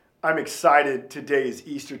I'm excited. Today is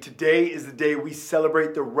Easter. Today is the day we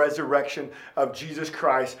celebrate the resurrection of Jesus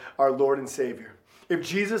Christ, our Lord and Savior. If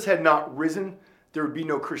Jesus had not risen, there would be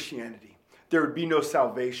no Christianity. There would be no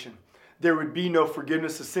salvation. There would be no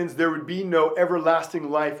forgiveness of sins. There would be no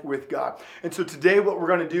everlasting life with God. And so today what we're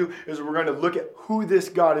going to do is we're going to look at who this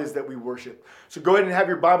God is that we worship. So go ahead and have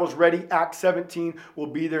your Bibles ready. Acts 17 will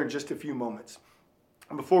be there in just a few moments.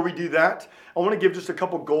 And before we do that, I want to give just a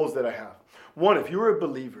couple goals that I have. One, if you're a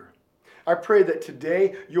believer, I pray that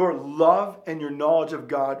today your love and your knowledge of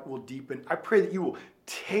God will deepen. I pray that you will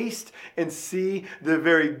taste and see the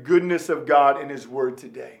very goodness of God in His Word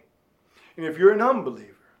today. And if you're an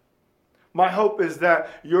unbeliever, my hope is that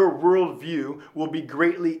your worldview will be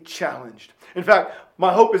greatly challenged. In fact,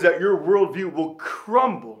 my hope is that your worldview will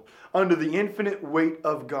crumble under the infinite weight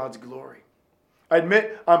of God's glory. I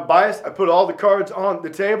admit I'm biased. I put all the cards on the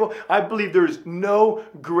table. I believe there is no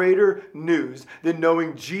greater news than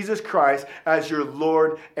knowing Jesus Christ as your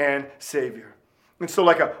Lord and Savior. And so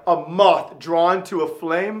like a moth drawn to a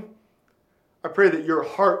flame, I pray that your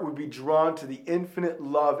heart would be drawn to the infinite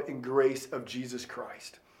love and grace of Jesus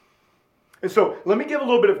Christ. And so let me give a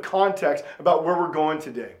little bit of context about where we're going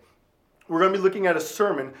today. We're going to be looking at a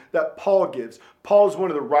sermon that Paul gives. Paul is one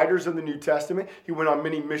of the writers of the New Testament. He went on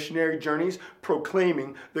many missionary journeys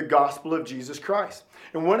proclaiming the gospel of Jesus Christ.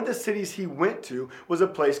 And one of the cities he went to was a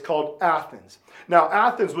place called Athens. Now,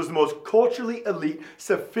 Athens was the most culturally elite,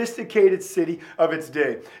 sophisticated city of its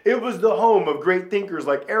day. It was the home of great thinkers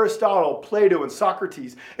like Aristotle, Plato, and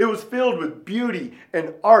Socrates. It was filled with beauty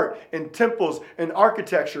and art and temples and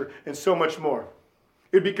architecture and so much more.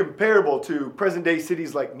 It would be comparable to present-day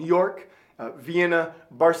cities like New York, Vienna,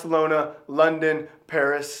 Barcelona, London,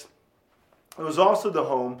 Paris. It was also the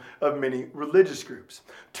home of many religious groups.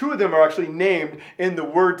 Two of them are actually named in the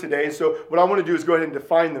word today. So what I want to do is go ahead and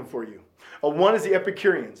define them for you. One is the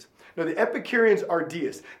Epicureans. Now the Epicureans are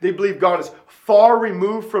deists. They believe God is far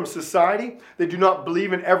removed from society. They do not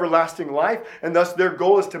believe in everlasting life. And thus their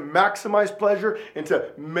goal is to maximize pleasure and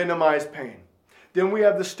to minimize pain. Then we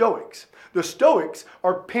have the Stoics. The Stoics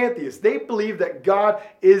are pantheists. They believe that God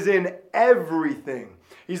is in everything.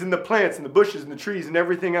 He's in the plants and the bushes and the trees and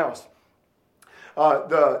everything else.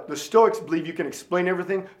 The Stoics believe you can explain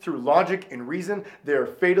everything through logic and reason. They are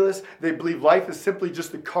fatalists. They believe life is simply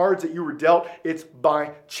just the cards that you were dealt. It's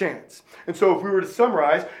by chance. And so if we were to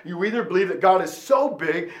summarize, you either believe that God is so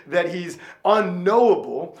big that He's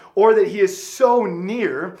unknowable, or that He is so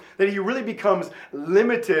near that He really becomes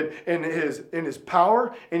limited in his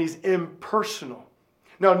power, and He's impersonal.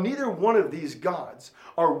 Now, neither one of these gods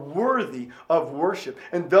are worthy of worship.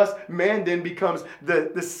 And thus, man then becomes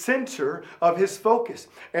the center of his focus.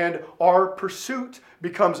 And our pursuit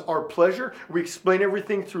becomes our pleasure. We explain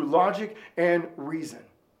everything through logic and reason.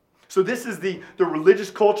 So this is the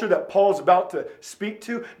religious culture that Paul's about to speak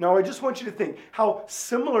to. Now, I just want you to think, how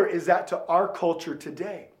similar is that to our culture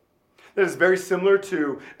today? That is very similar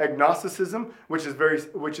to agnosticism, which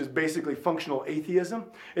is basically functional atheism.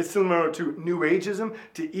 It's similar to New Ageism,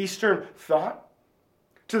 to Eastern thought,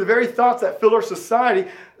 to the very thoughts that fill our society.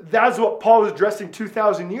 That's what Paul was addressing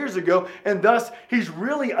 2,000 years ago, and thus he's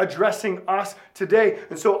really addressing us today.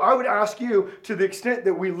 And so I would ask you, to the extent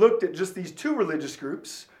that we looked at just these two religious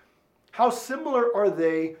groups, how similar are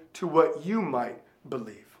they to what you might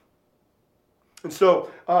believe? And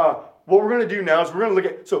so what we're going to do now is we're going to look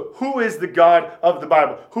at, so who is the God of the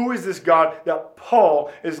Bible? Who is this God that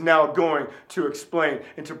Paul is now going to explain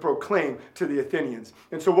and to proclaim to the Athenians?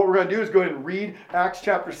 And so what we're going to do is go ahead and read Acts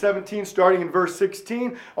chapter 17, starting in verse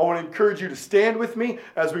 16. I want to encourage you to stand with me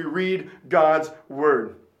as we read God's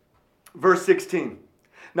word. Verse 16.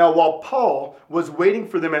 Now, while Paul was waiting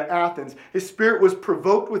for them at Athens, his spirit was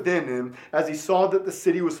provoked within him as he saw that the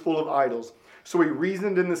city was full of idols. So he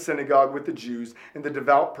reasoned in the synagogue with the Jews and the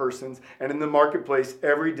devout persons, and in the marketplace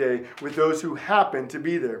every day with those who happened to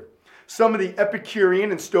be there. Some of the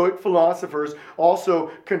Epicurean and Stoic philosophers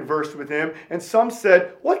also conversed with him, and some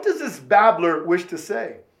said, "What does this babbler wish to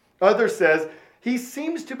say?" Others says, "He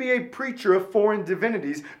seems to be a preacher of foreign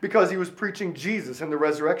divinities because he was preaching Jesus and the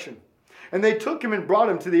resurrection." And they took him and brought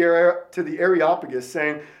him to the Areopagus,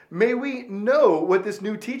 saying, "May we know what this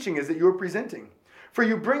new teaching is that you are presenting? For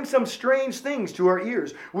you bring some strange things to our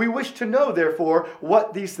ears. We wish to know, therefore,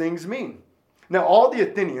 what these things mean." Now all the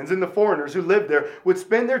Athenians and the foreigners who lived there would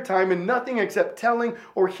spend their time in nothing except telling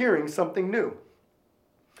or hearing something new.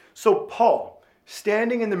 So Paul,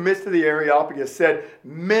 standing in the midst of the Areopagus, said,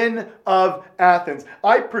 "Men of Athens,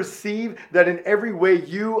 I perceive that in every way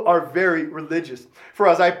you are very religious. For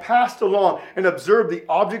as I passed along and observed the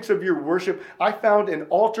objects of your worship, I found an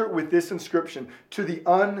altar with this inscription, 'To the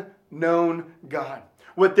unknown God.'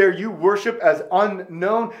 What there you worship as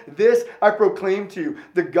unknown, this I proclaim to you.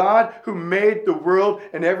 The God who made the world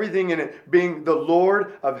and everything in it, being the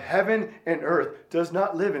Lord of heaven and earth, does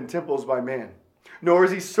not live in temples by man, nor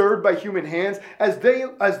is he served by human hands as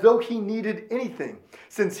though he needed anything,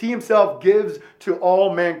 since he himself gives to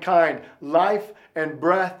all mankind life and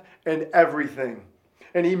breath and everything.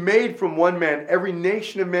 And he made from one man every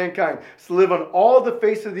nation of mankind to live on all the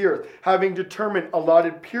face of the earth, having determined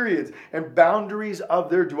allotted periods and boundaries of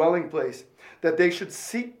their dwelling place, that they should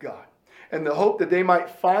seek God, and the hope that they might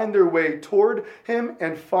find their way toward him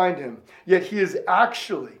and find him. Yet he is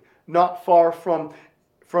actually not far from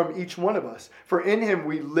each one of us. For in him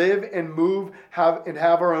we live and move have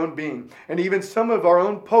our own being. And even some of our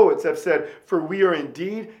own poets have said, for we are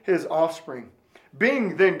indeed his offspring.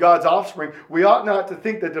 Being then God's offspring, we ought not to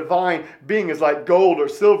think the divine being is like gold or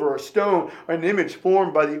silver or stone or an image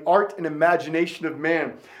formed by the art and imagination of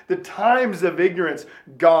man. The times of ignorance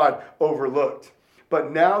God overlooked.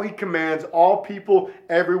 But now he commands all people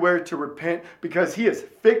everywhere to repent, because he has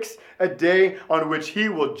fixed a day on which he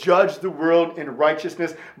will judge the world in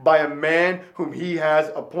righteousness by a man whom he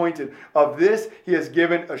has appointed. Of this he has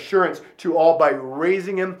given assurance to all by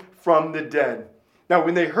raising him from the dead. Now,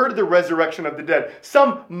 when they heard of the resurrection of the dead,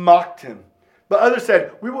 some mocked him, but others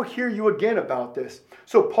said, we will hear you again about this.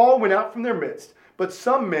 So Paul went out from their midst, but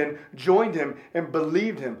some men joined him and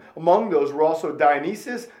believed him. Among those were also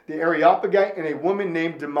Dionysius the Areopagite and a woman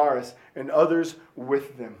named Damaris, and others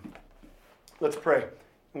with them. Let's pray,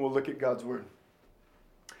 and we'll look at God's word.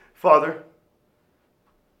 Father,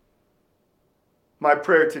 my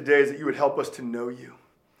prayer today is that you would help us to know you.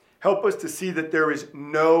 Help us to see that there is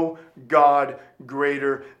no God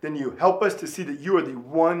greater than you. Help us to see that you are the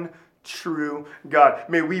one true God.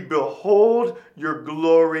 May we behold your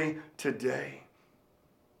glory today.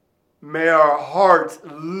 May our hearts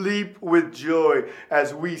leap with joy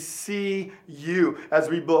as we see you, as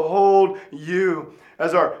we behold you,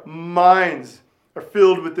 as our minds are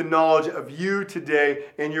filled with the knowledge of you today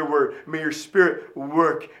and your word. May your Spirit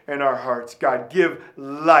work in our hearts. God, give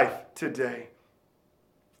life today.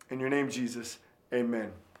 In your name, Jesus,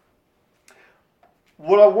 amen.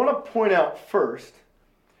 What I want to point out first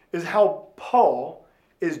is how Paul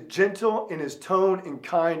is gentle in his tone and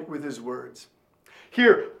kind with his words.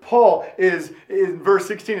 Here, Paul is, in verse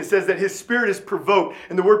 16, it says that his spirit is provoked.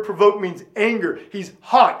 And the word provoke means anger. He's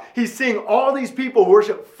hot. He's seeing all these people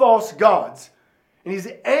worship false gods. And he's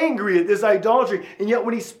angry at this idolatry. And yet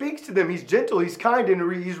when he speaks to them, he's gentle, he's kind,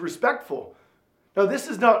 and he's respectful. Now, this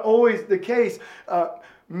is not always the case.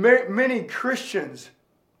 Many Christians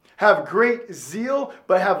have great zeal,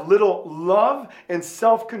 but have little love and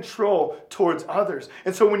self-control towards others.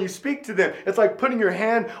 And so when you speak to them, it's like putting your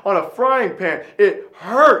hand on a frying pan. It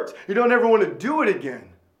hurts. You don't ever want to do it again.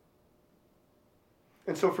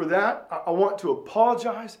 And so for that, I want to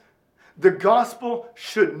apologize. The gospel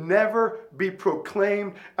should never be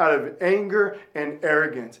proclaimed out of anger and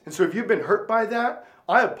arrogance. And so if you've been hurt by that,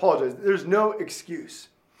 I apologize. There's no excuse.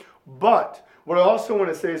 But what I also want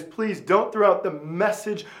to say is, please don't throw out the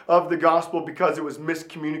message of the gospel because it was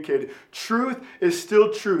miscommunicated. Truth is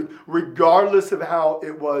still truth, regardless of how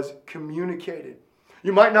it was communicated.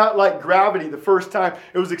 You might not like gravity the first time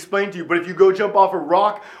it was explained to you, but if you go jump off a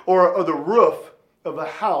rock or the roof of a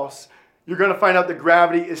house, you're going to find out that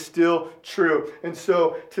gravity is still true. And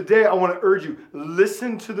so today I want to urge you,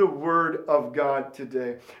 listen to the word of God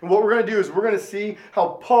today. And what we're going to do is we're going to see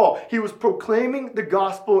how Paul, he was proclaiming the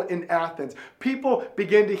gospel in Athens. People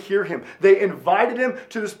began to hear him. They invited him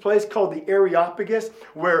to this place called the Areopagus,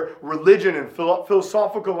 where religion and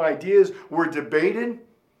philosophical ideas were debated.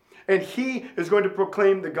 And he is going to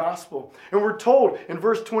proclaim the gospel. And we're told in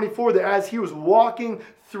verse 24 that as he was walking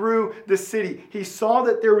through the city, he saw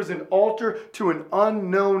that there was an altar to an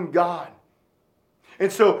unknown God.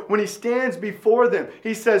 And so when he stands before them,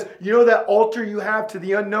 he says, you know that altar you have to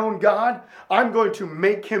the unknown God? I'm going to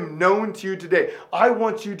make him known to you today. I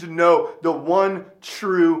want you to know the one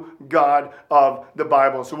true God of the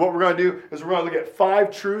Bible. So what we're going to do is we're going to look at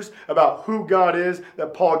 5 truths about who God is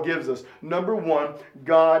that Paul gives us. Number 1,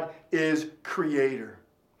 God is creator.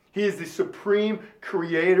 He is the supreme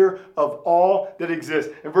creator of all that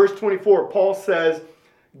exists. In verse 24, Paul says,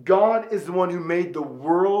 God is the one who made the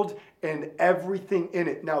world and everything in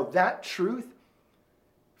it. Now that truth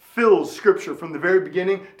fills Scripture from the very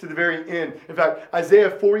beginning to the very end. In fact, Isaiah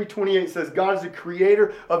 40:28 says God is the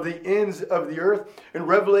creator of the ends of the earth. In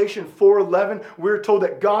Revelation 4:11, we're told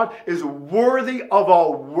that God is worthy of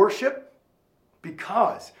all worship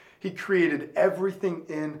because he created everything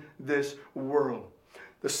in this world.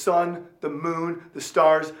 The sun, the moon, the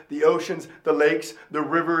stars, the oceans, the lakes, the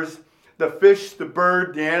rivers, the fish, the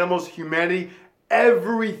bird, the animals, humanity,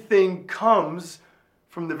 everything comes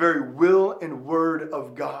from the very will and word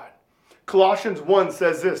of God. Colossians 1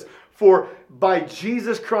 says this, "For by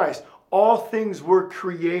Jesus Christ all things were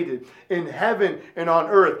created in heaven and on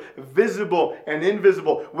earth, visible and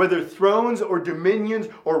invisible, whether thrones or dominions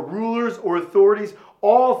or rulers or authorities,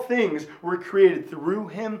 all things were created through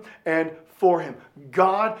him and for him."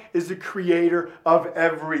 God is the creator of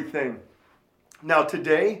everything. Now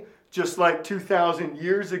today, just like 2,000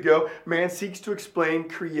 years ago, man seeks to explain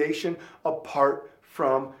creation apart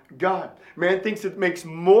from God. Man thinks it makes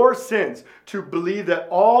more sense to believe that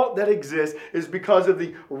all that exists is because of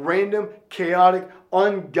the random, chaotic,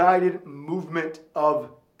 unguided movement of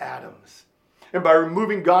atoms. And by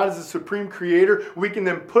removing God as the supreme creator, we can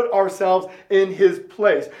then put ourselves in his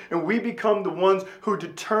place. And we become the ones who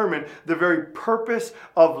determine the very purpose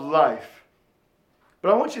of life.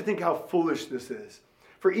 But I want you to think how foolish this is.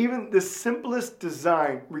 For even the simplest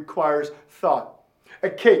design requires thought. A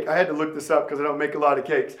cake, I had to look this up because I don't make a lot of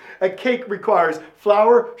cakes. A cake requires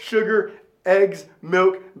flour, sugar, eggs,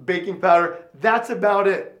 milk, baking powder. That's about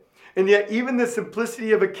it. And yet even the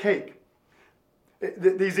simplicity of a cake,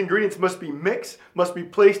 these ingredients must be mixed, must be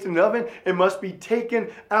placed in an oven, and must be taken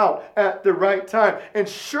out at the right time. And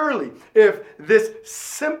surely, if this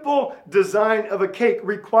simple design of a cake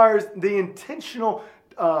requires the intentional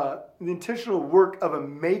work of a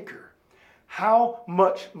maker, how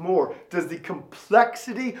much more does the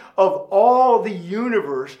complexity of all the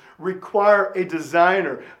universe require a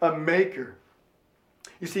designer, a maker?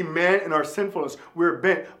 You see, man in our sinfulness, we're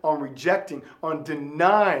bent on rejecting, on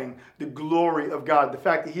denying the glory of God, the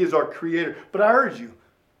fact that he is our creator. But I urge you,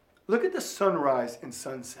 look at the sunrise and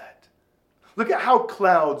sunset. Look at how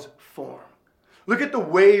clouds form. Look at the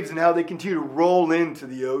waves and how they continue to roll into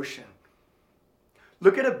the ocean.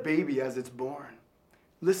 Look at a baby as it's born.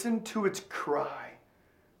 Listen to its cry.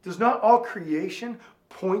 Does not all creation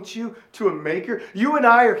point you to a maker? You and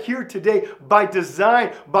I are here today by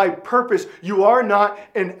design, by purpose. You are not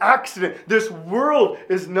an accident. This world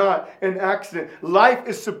is not an accident. Life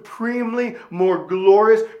is supremely more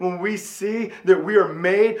glorious when we see that we are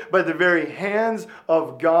made by the very hands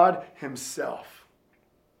of God himself.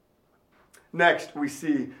 Next, we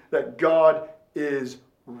see that God is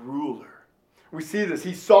ruler. We see this.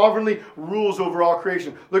 He sovereignly rules over all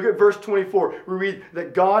creation. Look at verse 24. We read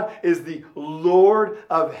that God is the Lord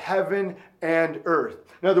of heaven and earth.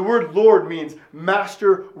 Now, the word Lord means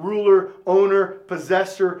master, ruler, owner,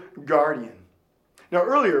 possessor, guardian. Now,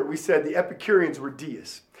 earlier we said the Epicureans were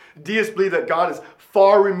deists. Deists believe that God is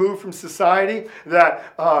far removed from society,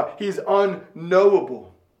 that he's unknowable.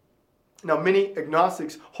 Now, many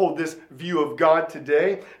agnostics hold this view of God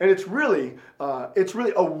today, and it's really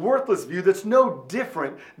a worthless view that's no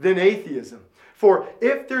different than atheism. For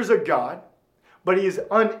if there's a God, but he is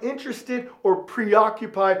uninterested or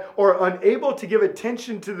preoccupied or unable to give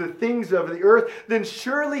attention to the things of the earth, then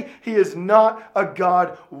surely he is not a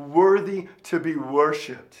God worthy to be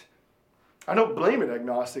worshipped. I don't blame an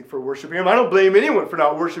agnostic for worshiping him. I don't blame anyone for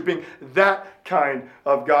not worshiping that kind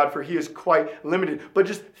of God, for he is quite limited. But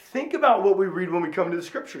just think about what we read when we come to the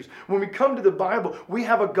scriptures. When we come to the Bible, we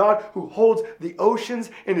have a God who holds the oceans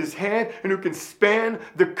in his hand and who can span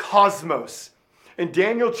the cosmos. In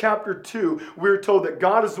Daniel chapter 2, we're told that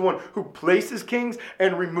God is the one who places kings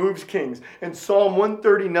and removes kings. In Psalm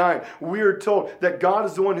 139, we are told that God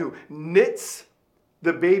is the one who knits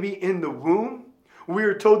the baby in the womb. We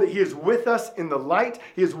are told that he is with us in the light,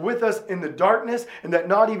 he is with us in the darkness, and that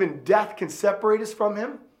not even death can separate us from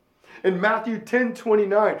him. In Matthew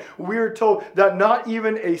 10:29, we are told that not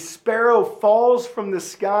even a sparrow falls from the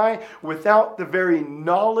sky without the very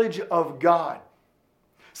knowledge of God.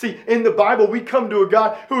 See, in the Bible, we come to a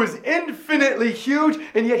God who is infinitely huge,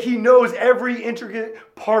 and yet he knows every intricate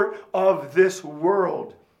part of this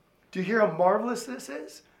world. Do you hear how marvelous this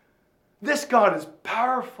is? This God is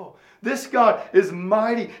powerful. This God is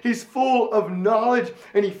mighty. He's full of knowledge,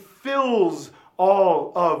 and he fills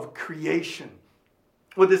all of creation.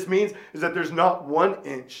 What this means is that there's not 1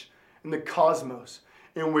 inch in the cosmos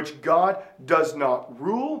in which God does not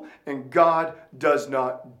rule and God does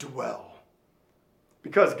not dwell.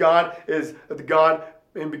 Because God is the God,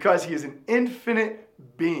 and because he is an infinite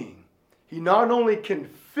being, he not only can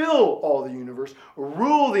fill all the universe,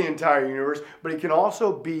 rule the entire universe, but he can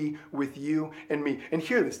also be with you and me. And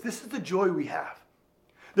hear this. This is the joy we have.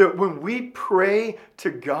 That when we pray to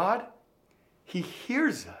God, he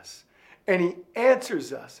hears us and he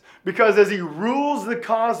answers us. Because as he rules the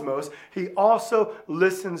cosmos, he also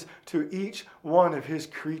listens to each one of his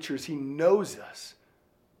creatures. He knows us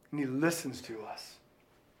and he listens to us.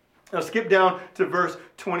 Now skip down to verse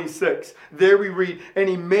 26. There we read, and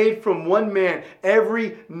he made from one man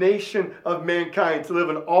every nation of mankind to live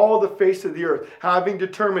on all the face of the earth, having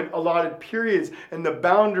determined allotted periods and the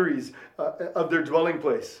boundaries of their dwelling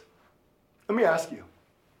place. Let me ask you,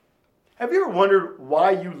 have you ever wondered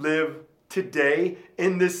why you live today,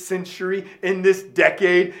 in this century, in this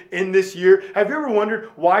decade, in this year? Have you ever wondered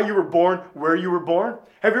why you were born where you were born?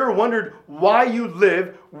 Have you ever wondered why you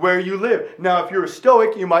live where you live? Now, if you're a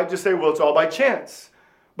Stoic, you might just say, well, it's all by chance.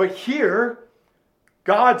 But here,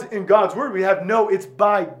 in God's word, we have no, it's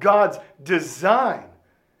by God's design.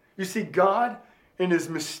 You see, God, in his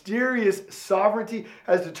mysterious sovereignty,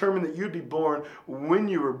 has determined that you'd be born when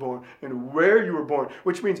you were born and where you were born,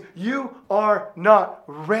 which means you are not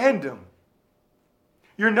random.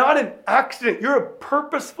 You're not an accident. You're a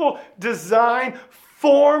purposeful design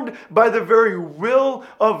formed by the very will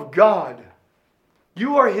of God.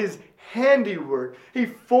 You are his handiwork. He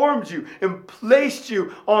formed you and placed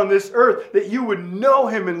you on this earth that you would know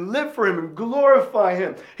him and live for him and glorify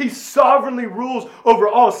him. He sovereignly rules over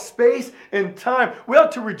all space and time. We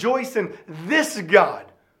ought to rejoice in this God,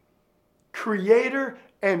 creator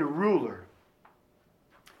and ruler.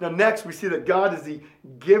 Now next we see that God is the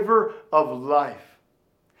giver of life.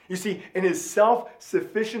 You see, in his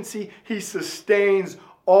self-sufficiency, he sustains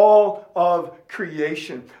all of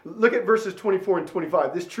creation. Look at verses 24 and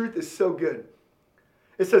 25. This truth is so good.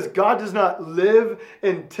 It says, God does not live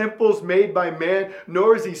in temples made by man,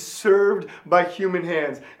 nor is he served by human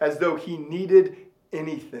hands, as though he needed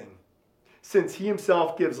anything. Since he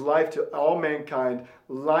himself gives life to all mankind,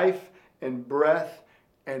 life and breath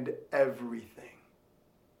and everything.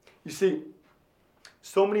 You see,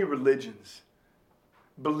 so many religions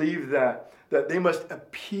believe that they must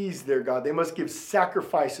appease their God. They must give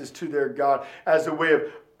sacrifices to their God as a way of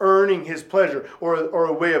earning his pleasure or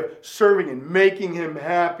a way of serving and making him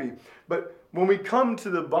happy. But when we come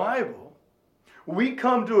to the Bible, we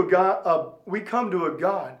come to a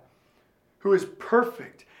God who is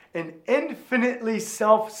perfect and infinitely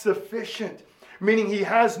self-sufficient, meaning he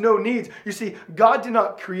has no needs. You see, God did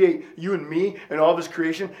not create you and me and all this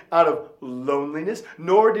creation out of loneliness,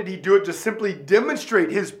 nor did he do it to simply demonstrate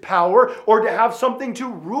his power or to have something to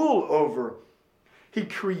rule over. He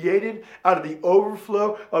created out of the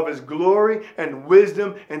overflow of his glory and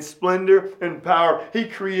wisdom and splendor and power. He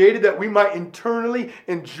created that we might internally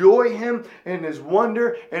enjoy him and his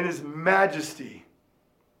wonder and his majesty.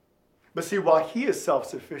 But see, while he is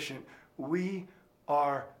self-sufficient, we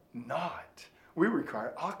are not. We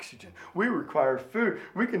require oxygen. We require food.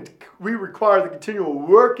 We require the continual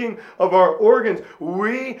working of our organs.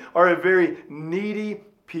 We are a very needy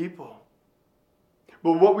people.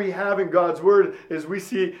 But what we have in God's word is we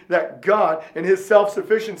see that God in his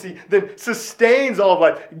self-sufficiency then sustains all of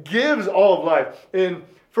life, gives all of life. In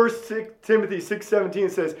 1 Timothy 6:17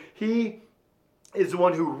 it says, he is the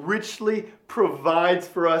one who richly provides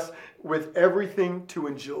for us with everything to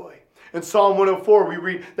enjoy. In Psalm 104, we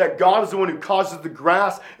read that God is the one who causes the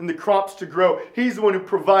grass and the crops to grow. He's the one who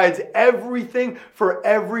provides everything for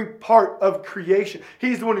every part of creation.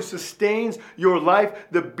 He's the one who sustains your life,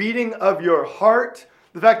 the beating of your heart,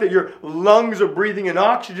 the fact that your lungs are breathing in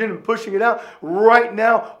oxygen and pushing it out right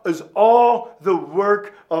now is all the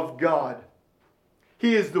work of God.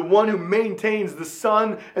 He is the one who maintains the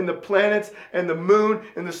sun and the planets and the moon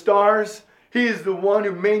and the stars. He is the one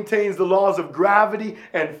who maintains the laws of gravity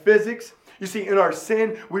and physics. You see, in our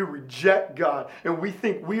sin, we reject God and we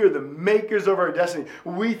think we are the makers of our destiny.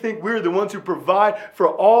 We think we're the ones who provide for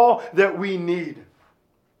all that we need.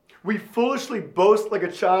 We foolishly boast like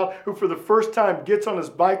a child who for the first time gets on his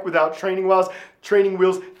bike without training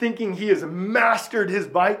wheels, thinking he has mastered his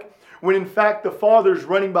bike, when in fact the Father's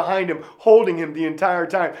running behind him, holding him the entire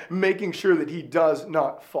time, making sure that he does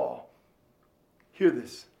not fall. Hear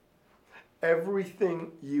this.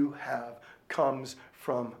 Everything you have comes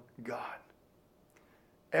from God.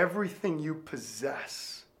 Everything you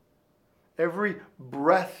possess, every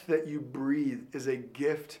breath that you breathe is a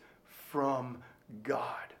gift from God.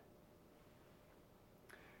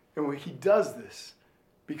 And when he does this,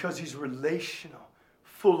 because he's relational,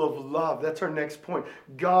 full of love. That's our next point.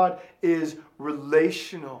 God is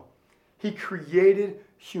relational. He created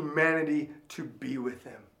humanity to be with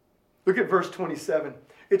him. Look at verse 27.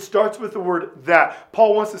 It starts with the word that.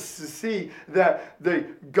 Paul wants us to see that the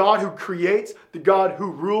God who creates, the God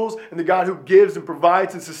who rules, and the God who gives and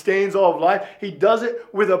provides and sustains all of life, he does it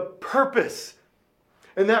with a purpose.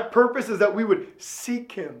 And that purpose is that we would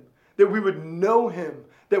seek him, that we would know him,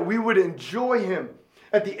 that we would enjoy him.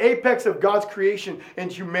 At the apex of God's creation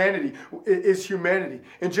and humanity is humanity.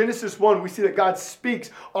 In Genesis 1, we see that God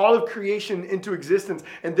speaks all of creation into existence.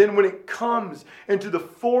 And then when it comes into the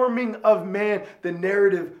forming of man, the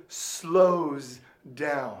narrative slows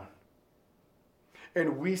down.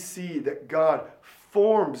 And we see that God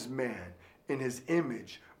forms man in his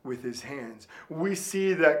image with his hands. We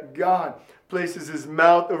see that God places his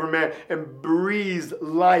mouth over man and breathes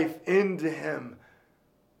life into him,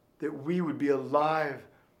 that we would be alive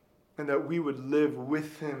and that we would live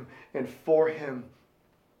with him and for him.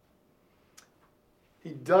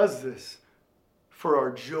 He does this for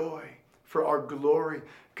our joy, for our glory,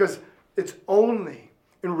 because it's only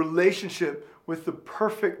in relationship with the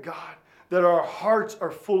perfect God that our hearts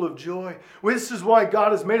are full of joy. This is why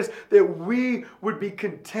God has made us, that we would be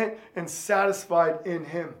content and satisfied in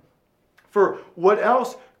him. For what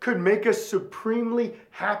else could make us supremely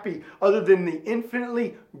happy other than the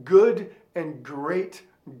infinitely good and great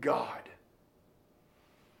God?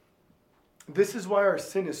 This is why our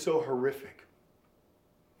sin is so horrific.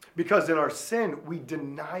 Because in our sin, we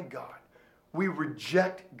deny God. We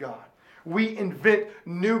reject God. We invent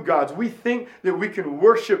new gods. We think that we can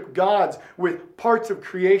worship gods with parts of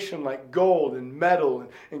creation like gold and metal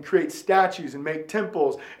and create statues and make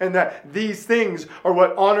temples, and that these things are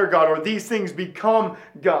what honor God, or these things become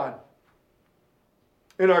God.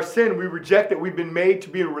 In our sin, we reject that we've been made to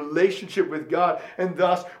be in relationship with God, and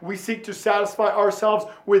thus we seek to satisfy ourselves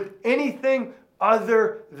with anything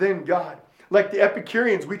other than God. Like the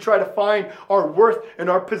Epicureans, we try to find our worth in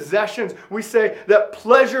our possessions. We say that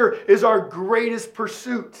pleasure is our greatest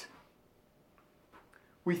pursuit.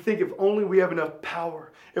 We think if only we have enough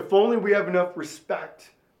power, if only we have enough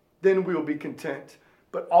respect, then we will be content.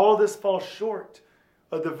 But all of this falls short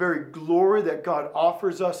of the very glory that God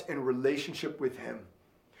offers us in relationship with him.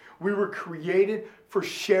 We were created for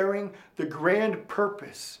sharing the grand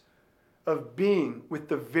purpose of being with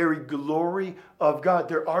the very glory of God.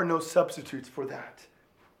 There are no substitutes for that.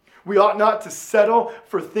 We ought not to settle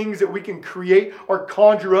for things that we can create or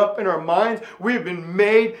conjure up in our minds. We have been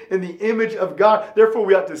made in the image of God. Therefore,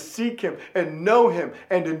 we ought to seek him and know him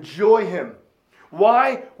and enjoy him.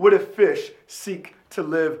 Why would a fish seek to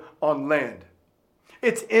live on land?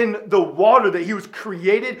 It's in the water that he was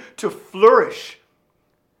created to flourish.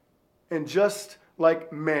 And just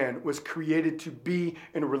like man was created to be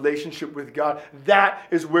in a relationship with God, that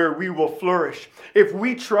is where we will flourish. If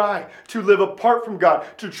we try to live apart from God,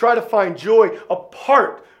 to try to find joy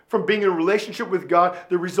apart from being in a relationship with God,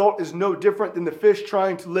 the result is no different than the fish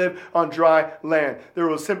trying to live on dry land. There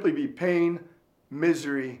will simply be pain,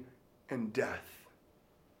 misery, and death.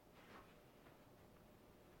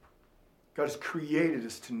 God has created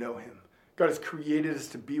us to know him. God has created us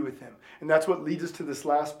to be with him. And that's what leads us to this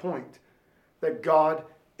last point, that God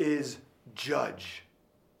is judge.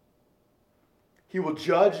 He will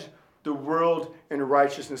judge the world in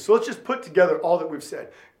righteousness. So let's just put together all that we've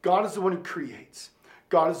said. God is the one who creates.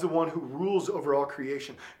 God is the one who rules over all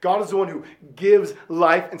creation. God is the one who gives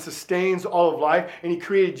life and sustains all of life. And he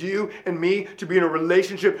created you and me to be in a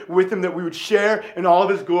relationship with him, that we would share in all of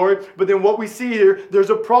his glory. But then what we see here, there's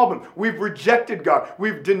a problem. We've rejected God.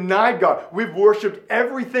 We've denied God. We've worshiped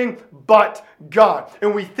everything but God.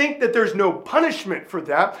 And we think that there's no punishment for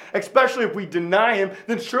that, especially if we deny him,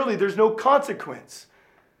 then surely there's no consequence.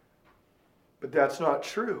 But that's not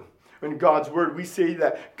true. In God's word, we see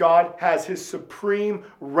that God has his supreme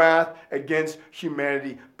wrath against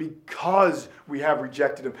humanity because we have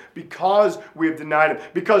rejected him, because we have denied him,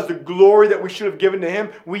 because the glory that we should have given to him,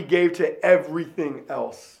 we gave to everything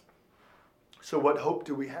else. So what hope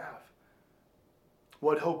do we have?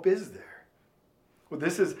 What hope is there? Well,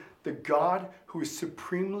 this is the God who is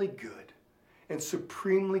supremely good and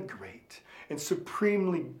supremely great and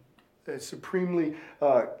supremely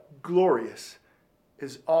glorious,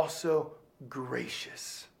 is also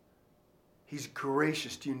gracious. He's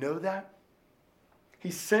gracious. Do you know that? He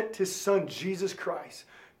sent his son, Jesus Christ,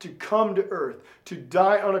 to come to earth, to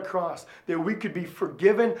die on a cross, that we could be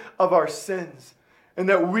forgiven of our sins, and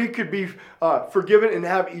that we could be forgiven and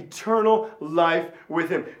have eternal life with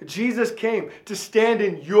him. Jesus came to stand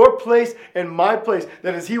in your place and my place,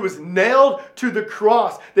 that as he was nailed to the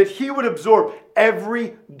cross, that he would absorb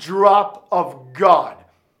every drop of God,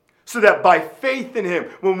 so that by faith in him,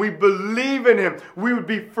 when we believe in him, we would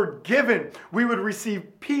be forgiven. We would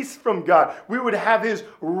receive peace from God. We would have his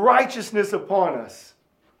righteousness upon us.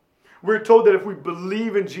 We're told that if we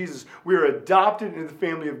believe in Jesus, we are adopted into the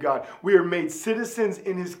family of God. We are made citizens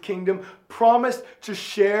in his kingdom, promised to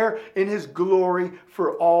share in his glory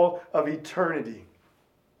for all of eternity.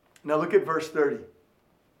 Now look at verse 30.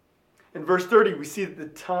 In verse 30, we see that the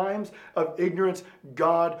times of ignorance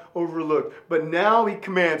God overlooked. But now he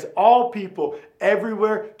commands all people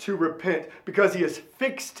everywhere to repent, because he has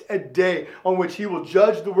fixed a day on which he will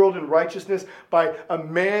judge the world in righteousness by a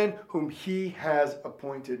man whom he has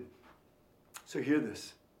appointed. So hear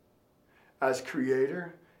this. As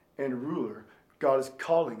creator and ruler, God is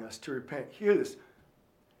calling us to repent. Hear this.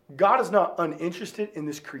 God is not uninterested in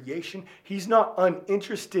this creation. He's not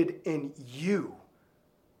uninterested in you.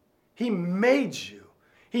 He made you.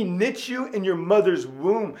 He knit you in your mother's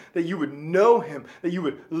womb that you would know him, that you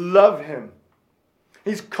would love him.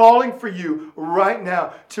 He's calling for you right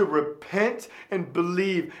now to repent and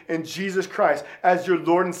believe in Jesus Christ as your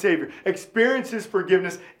Lord and Savior. Experience his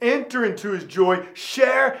forgiveness, enter into his joy,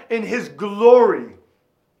 share in his glory.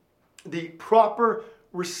 The proper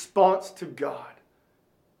response to God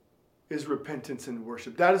is repentance and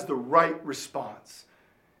worship. That is the right response.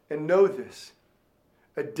 And know this.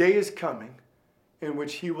 A day is coming in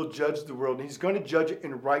which he will judge the world, and he's going to judge it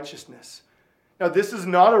in righteousness. Now, this is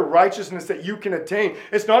not a righteousness that you can attain.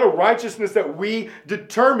 It's not a righteousness that we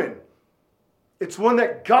determine. It's one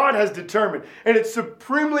that God has determined, and it's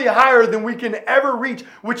supremely higher than we can ever reach,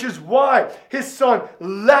 which is why his son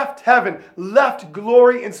left heaven, left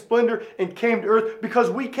glory and splendor, and came to earth, because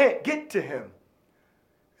we can't get to him.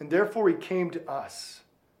 And therefore he came to us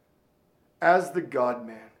as the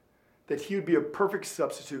God-man, that he would be a perfect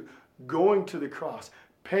substitute, going to the cross,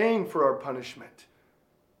 paying for our punishment,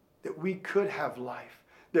 that we could have life,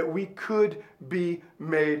 that we could be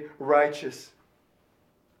made righteous.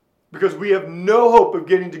 Because we have no hope of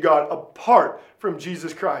getting to God apart from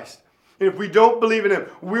Jesus Christ. And if we don't believe in him,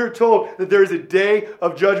 we're told that there is a day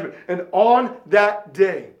of judgment. And on that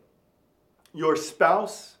day, your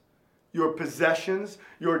spouse, your possessions,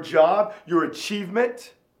 your job, your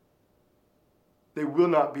achievement, they will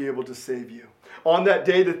not be able to save you. On that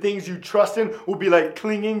day, the things you trust in will be like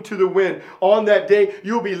clinging to the wind. On that day,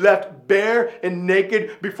 you'll be left bare and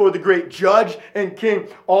naked before the great judge and king.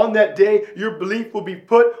 On that day, your belief will be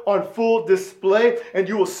put on full display, and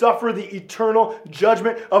you will suffer the eternal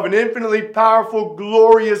judgment of an infinitely powerful,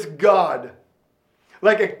 glorious God.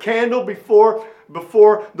 Like a candle before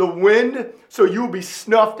the wind, so you will be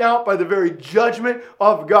snuffed out by the very judgment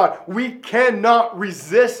of God. We cannot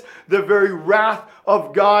resist the very wrath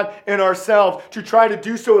of God in ourselves. To try to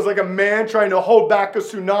do so is like a man trying to hold back a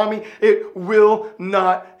tsunami. It will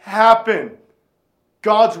not happen.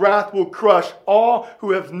 God's wrath will crush all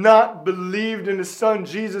who have not believed in his son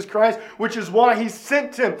Jesus Christ, which is why he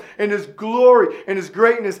sent him in his glory and his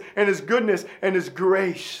greatness and his goodness and his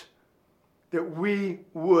grace, that we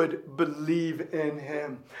would believe in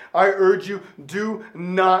him. I urge you, do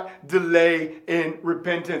not delay in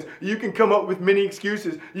repentance. You can come up with many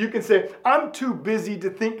excuses. You can say, I'm too busy to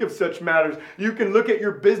think of such matters. You can look at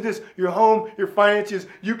your business, your home, your finances.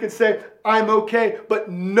 You can say, I'm okay.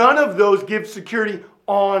 But none of those give security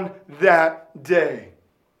on that day.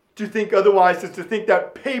 To think otherwise is to think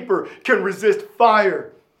that paper can resist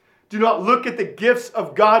fire. Do not look at the gifts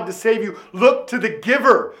of God to save you. Look to the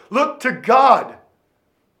giver. Look to God.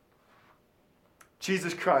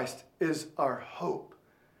 Jesus Christ is our hope.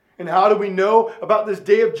 And how do we know about this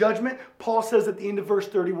day of judgment? Paul says at the end of verse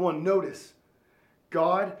 31, notice,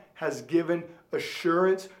 God has given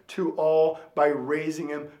assurance to all by raising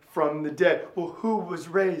him from the dead. Well, who was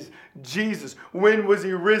raised? Jesus. When was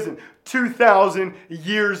he risen? 2,000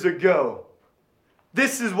 years ago.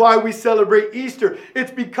 This is why we celebrate Easter.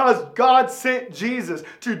 It's because God sent Jesus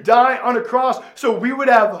to die on a cross so we would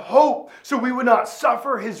have hope, so we would not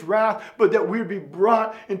suffer his wrath, but that we would be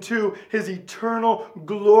brought into his eternal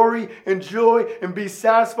glory and joy and be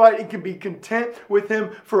satisfied and can be content with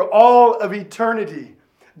him for all of eternity.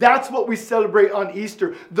 That's what we celebrate on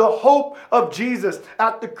Easter, the hope of Jesus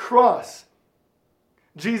at the cross.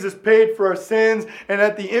 Jesus paid for our sins, and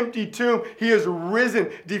at the empty tomb, he is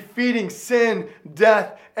risen, defeating sin,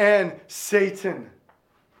 death, and Satan.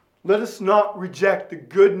 Let us not reject the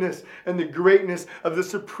goodness and the greatness of the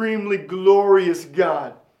supremely glorious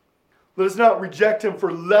God. Let us not reject him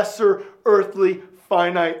for lesser, earthly,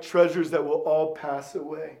 finite treasures that will all pass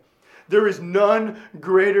away. There is none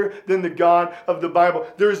greater than the God of the Bible.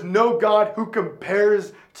 There is no God who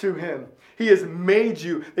compares to him. He has made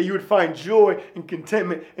you that you would find joy and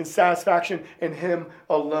contentment and satisfaction in him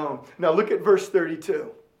alone. Now look at verse 32.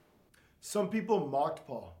 Some people mocked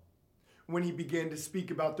Paul when he began to speak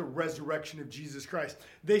about the resurrection of Jesus Christ.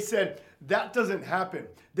 They said, that doesn't happen.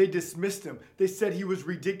 They dismissed him. They said he was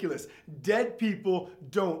ridiculous. Dead people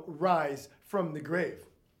don't rise from the grave.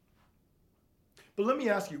 But let me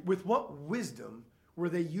ask you, with what wisdom were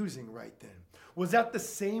they using right then? Was that the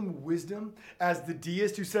same wisdom as the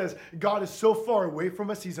deist who says God is so far away from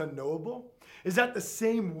us, he's unknowable? Is that the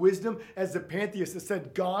same wisdom as the pantheist that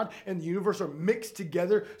said God and the universe are mixed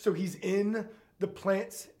together, so he's in the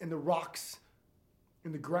plants and the rocks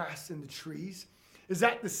and the grass and the trees? Is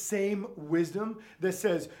that the same wisdom that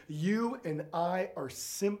says you and I are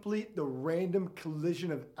simply the random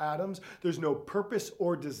collision of atoms? There's no purpose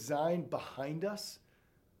or design behind us?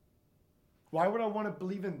 Why would I want to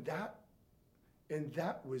believe in that? In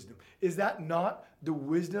that wisdom? Is that not the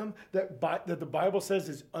wisdom that the Bible says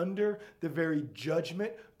is under the very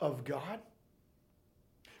judgment of God?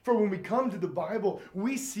 For when we come to the Bible,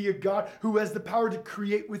 we see a God who has the power to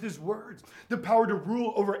create with his words, the power to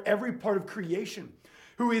rule over every part of creation,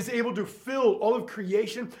 who is able to fill all of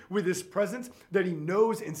creation with his presence, that he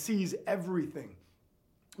knows and sees everything.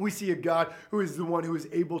 We see a God who is the one who is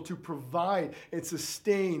able to provide and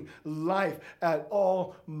sustain life at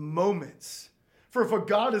all moments. For if a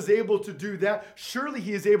God is able to do that, surely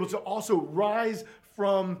he is able to also rise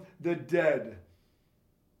from the dead.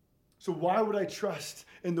 So why would I trust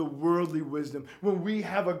in the worldly wisdom when we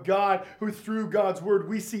have a God who through God's word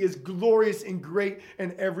we see is glorious and great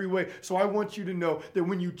in every way? So I want you to know that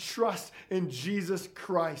when you trust in Jesus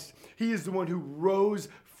Christ, he is the one who rose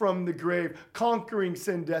from the grave, conquering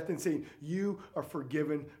sin, death, and saying, you are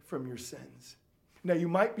forgiven from your sins. Now, you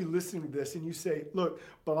might be listening to this and you say, look,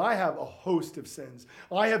 but I have a host of sins.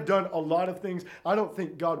 I have done a lot of things I don't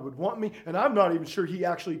think God would want me, and I'm not even sure he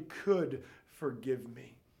actually could forgive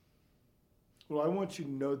me. Well, I want you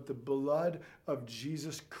to know that the blood of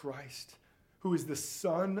Jesus Christ, who is the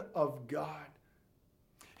Son of God,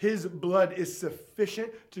 his blood is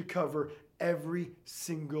sufficient to cover every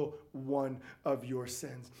single one of your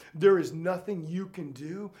sins. There is nothing you can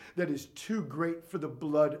do that is too great for the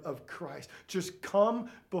blood of Christ. Just come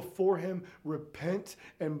before him, repent,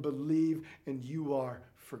 and believe, and you are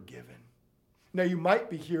forgiven. Now, you might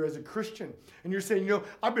be here as a Christian, and you're saying,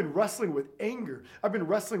 I've been wrestling with anger. I've been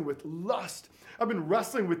wrestling with lust. I've been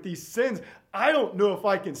wrestling with these sins. I don't know if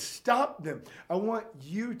I can stop them. I want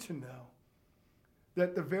you to know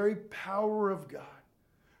that the very power of God,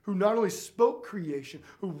 who not only spoke creation,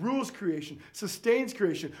 who rules creation, sustains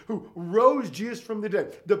creation, who rose Jesus from the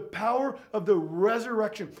dead, the power of the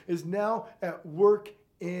resurrection is now at work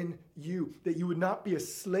in you, that you would not be a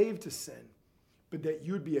slave to sin, but that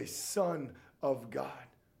you would be a son of God.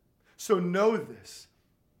 So know this,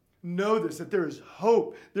 that there is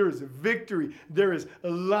hope, there is victory, there is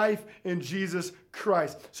life in Jesus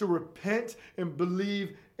Christ. So repent and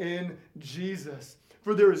believe in Jesus.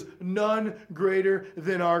 For there is none greater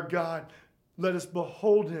than our God. Let us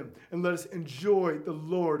behold him and let us enjoy the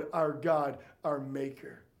Lord our God, our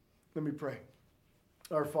Maker. Let me pray.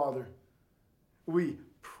 Our Father, we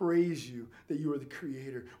praise you that you are the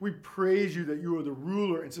creator. We praise you that you are the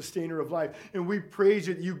ruler and sustainer of life. And we praise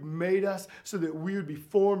you that you made us so that we would be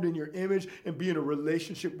formed in your image and be in a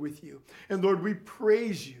relationship with you. And Lord, we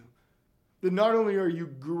praise you that not only are you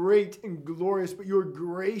great and glorious, but you are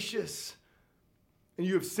gracious. And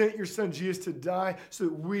you have sent your son Jesus to die so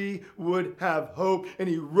that we would have hope. And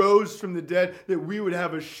he rose from the dead that we would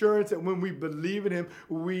have assurance that when we believe in him,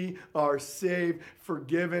 we are saved,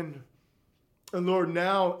 forgiven. And Lord,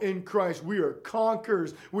 now in Christ, we are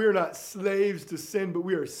conquerors. We are not slaves to sin, but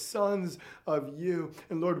we are sons of you.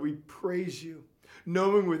 And Lord, we praise you,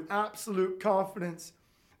 knowing with absolute confidence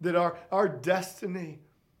that our destiny,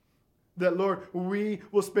 that Lord, we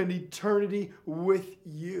will spend eternity with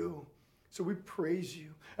you. So we praise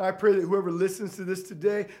you. And I pray that whoever listens to this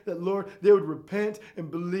today, that Lord, they would repent and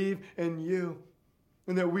believe in you.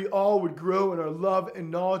 And that we all would grow in our love and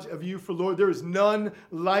knowledge of you. For Lord, there is none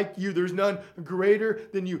like you. There's none greater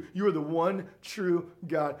than you. You are the one true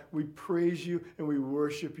God. We praise you and we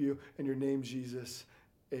worship you. In your name, Jesus,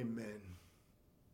 amen.